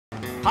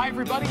Hi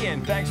everybody,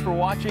 and thanks for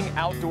watching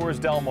Outdoors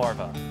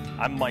Delmarva.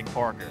 I'm Mike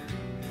Parker.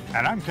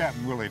 And I'm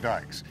Captain Willie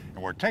Dykes,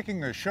 and we're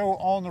taking the show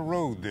on the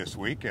road this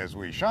week as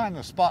we shine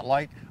the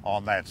spotlight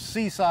on that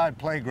seaside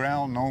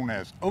playground known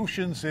as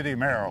Ocean City,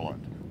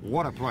 Maryland.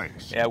 What a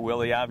place. Yeah,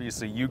 Willie,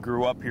 obviously you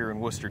grew up here in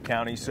Worcester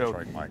County, so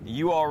That's right, Mike.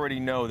 You already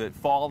know that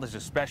fall is a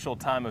special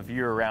time of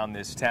year around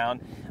this town.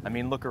 I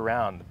mean, look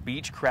around. The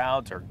beach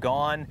crowds are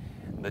gone,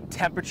 the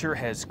temperature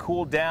has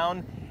cooled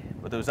down,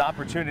 but those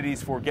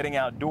opportunities for getting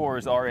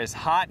outdoors are as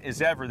hot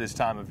as ever this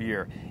time of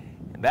year.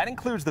 And that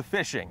includes the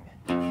fishing.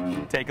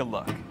 Take a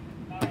look.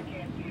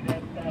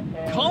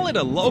 Call it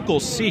a local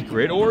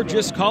secret or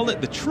just call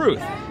it the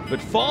truth, but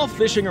fall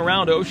fishing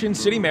around Ocean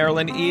City,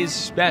 Maryland is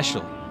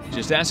special.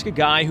 Just ask a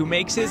guy who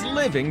makes his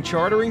living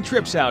chartering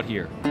trips out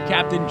here,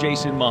 Captain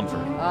Jason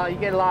Mumford. You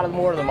get a lot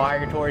more of the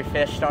migratory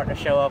fish starting to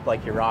show up,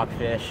 like your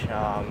rockfish,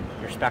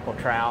 your speckled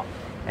trout,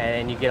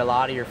 and you get a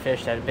lot of your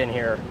fish that have been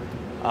here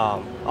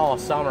all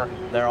summer.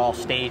 They're all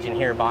staging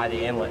here by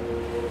the inlet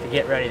to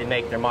get ready to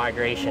make their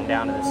migration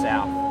down to the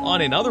south.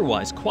 On an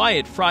otherwise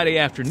quiet Friday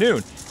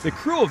afternoon, the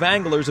crew of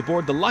anglers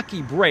aboard the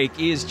Lucky Break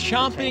is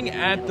chomping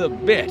at the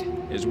bit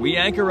as we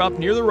anchor up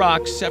near the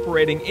rocks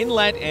separating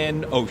inlet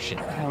and ocean.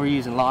 We're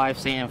using live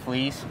sand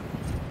fleas.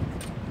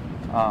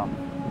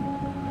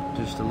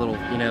 Just a little,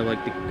 you know,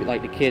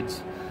 like the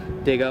kids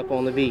dig up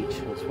on the beach.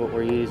 That's what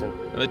we're using.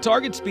 The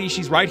target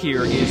species right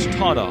here is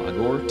tautog,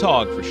 or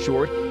tog for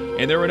short,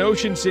 and they're an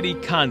Ocean City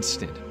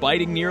constant,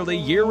 biting nearly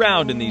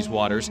year-round in these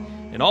waters,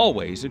 and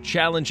always a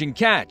challenging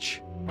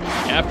catch.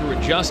 After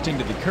adjusting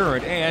to the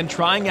current and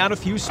trying out a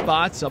few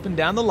spots up and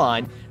down the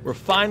line, we're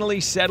finally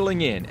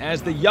settling in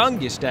as the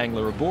youngest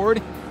angler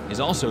aboard is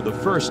also the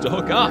first to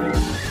hook up.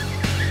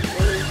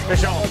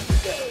 Fish on.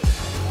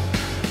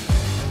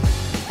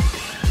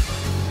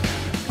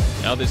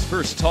 Now this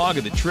first tog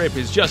of the trip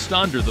is just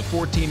under the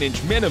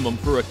 14-inch minimum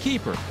for a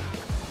keeper.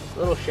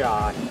 Little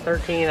shot,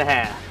 13 and a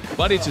half.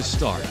 But it's a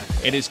start,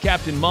 and as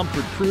Captain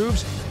Mumford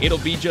proves, it'll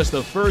be just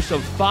the first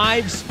of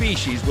 5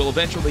 species we'll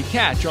eventually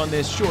catch on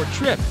this short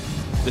trip.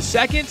 The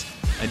second,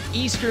 an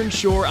eastern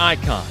shore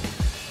icon,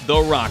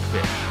 the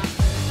rockfish.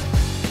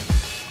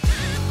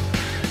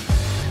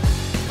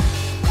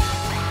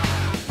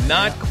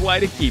 Not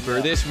quite a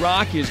keeper, this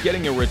rock is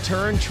getting a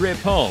return trip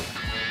home.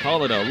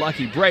 Call it a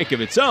lucky break of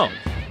its own.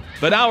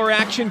 But our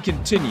action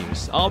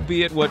continues,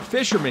 albeit what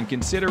fishermen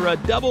consider a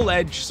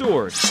double-edged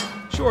sword.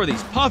 Sure,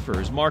 these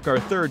puffers mark our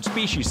 3rd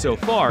species so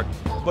far,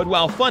 but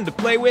while fun to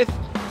play with,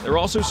 they're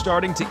also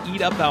starting to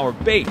eat up our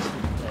bait.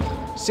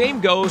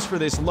 Same goes for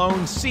this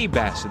lone sea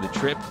bass of the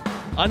trip,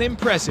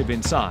 unimpressive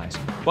in size,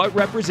 but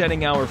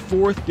representing our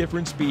 4th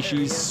different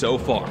species so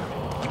far.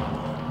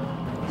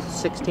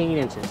 16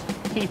 inches,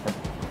 keeper.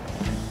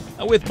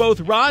 With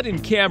both rod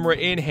and camera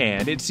in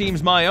hand, it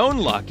seems my own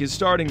luck is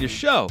starting to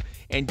show,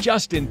 and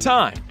just in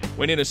time,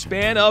 when in a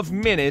span of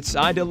minutes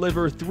I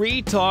deliver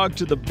 3 tog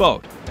to the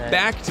boat,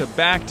 back to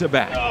back to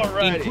back,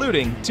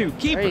 including 2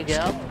 keepers,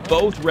 There you go.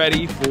 both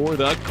ready for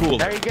the cooler.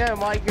 There you go,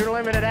 Mike. You're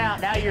limited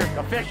out. Now you're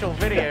official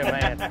video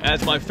man.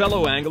 As my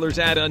fellow anglers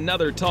add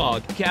another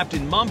tog,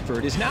 Captain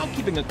Mumford is now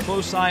keeping a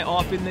close eye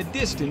off in the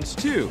distance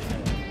too.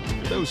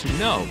 For those who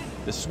know,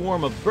 the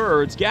swarm of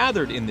birds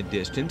gathered in the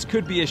distance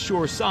could be a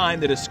sure sign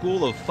that a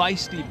school of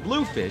feisty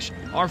bluefish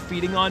are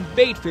feeding on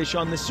baitfish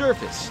on the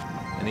surface.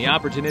 And the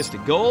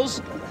opportunistic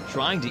gulls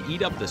trying to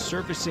eat up the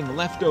surfacing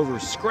leftover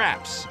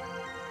scraps.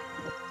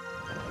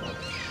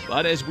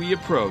 But as we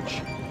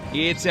approach,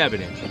 it's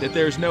evident that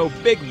there's no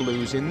big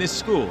blues in this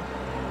school,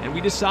 and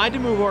we decide to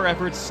move our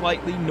efforts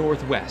slightly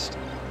northwest,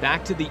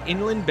 back to the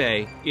inland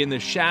bay in the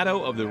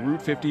shadow of the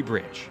Route 50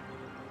 bridge.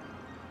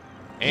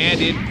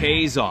 And it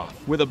pays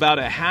off. With about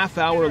a half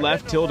hour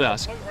left till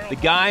dusk, the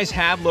guys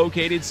have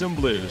located some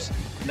blues.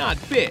 Not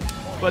big,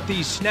 but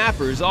these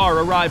snappers are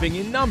arriving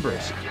in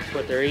numbers.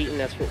 What they're eating,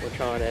 that's what we're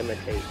trying to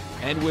imitate.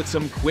 And with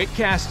some quick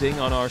casting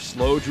on our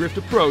slow drift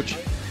approach,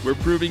 we're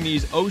proving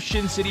these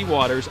Ocean City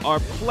waters are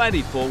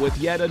plentiful with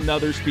yet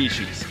another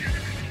species.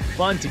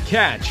 Fun to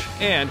catch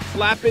and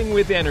flapping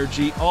with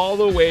energy all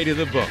the way to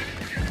the boat.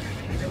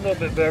 A little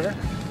bit bigger.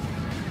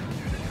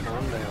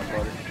 Calm down,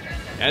 buddy.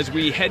 As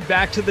we head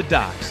back to the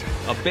docks,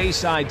 a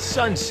bayside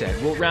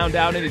sunset will round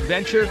out an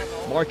adventure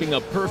marking a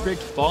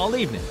perfect fall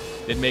evening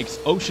that makes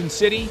Ocean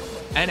City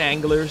an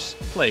angler's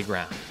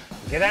playground.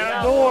 Get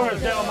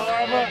outdoors,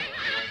 Delmarva.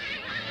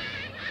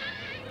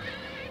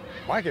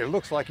 Mike, it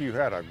looks like you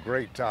had a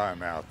great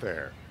time out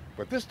there.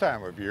 But this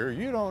time of year,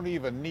 you don't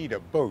even need a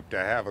boat to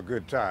have a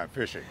good time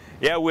fishing.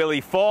 Yeah,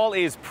 Willie, fall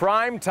is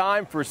prime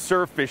time for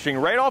surf fishing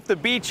right off the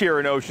beach here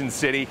in Ocean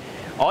City.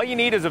 All you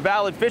need is a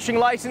valid fishing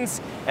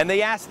license, and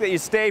they ask that you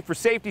stay, for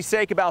safety's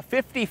sake, about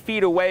 50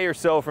 feet away or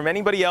so from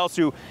anybody else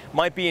who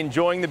might be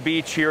enjoying the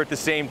beach here at the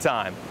same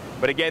time.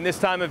 But again, this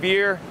time of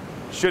year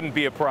shouldn't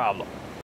be a problem.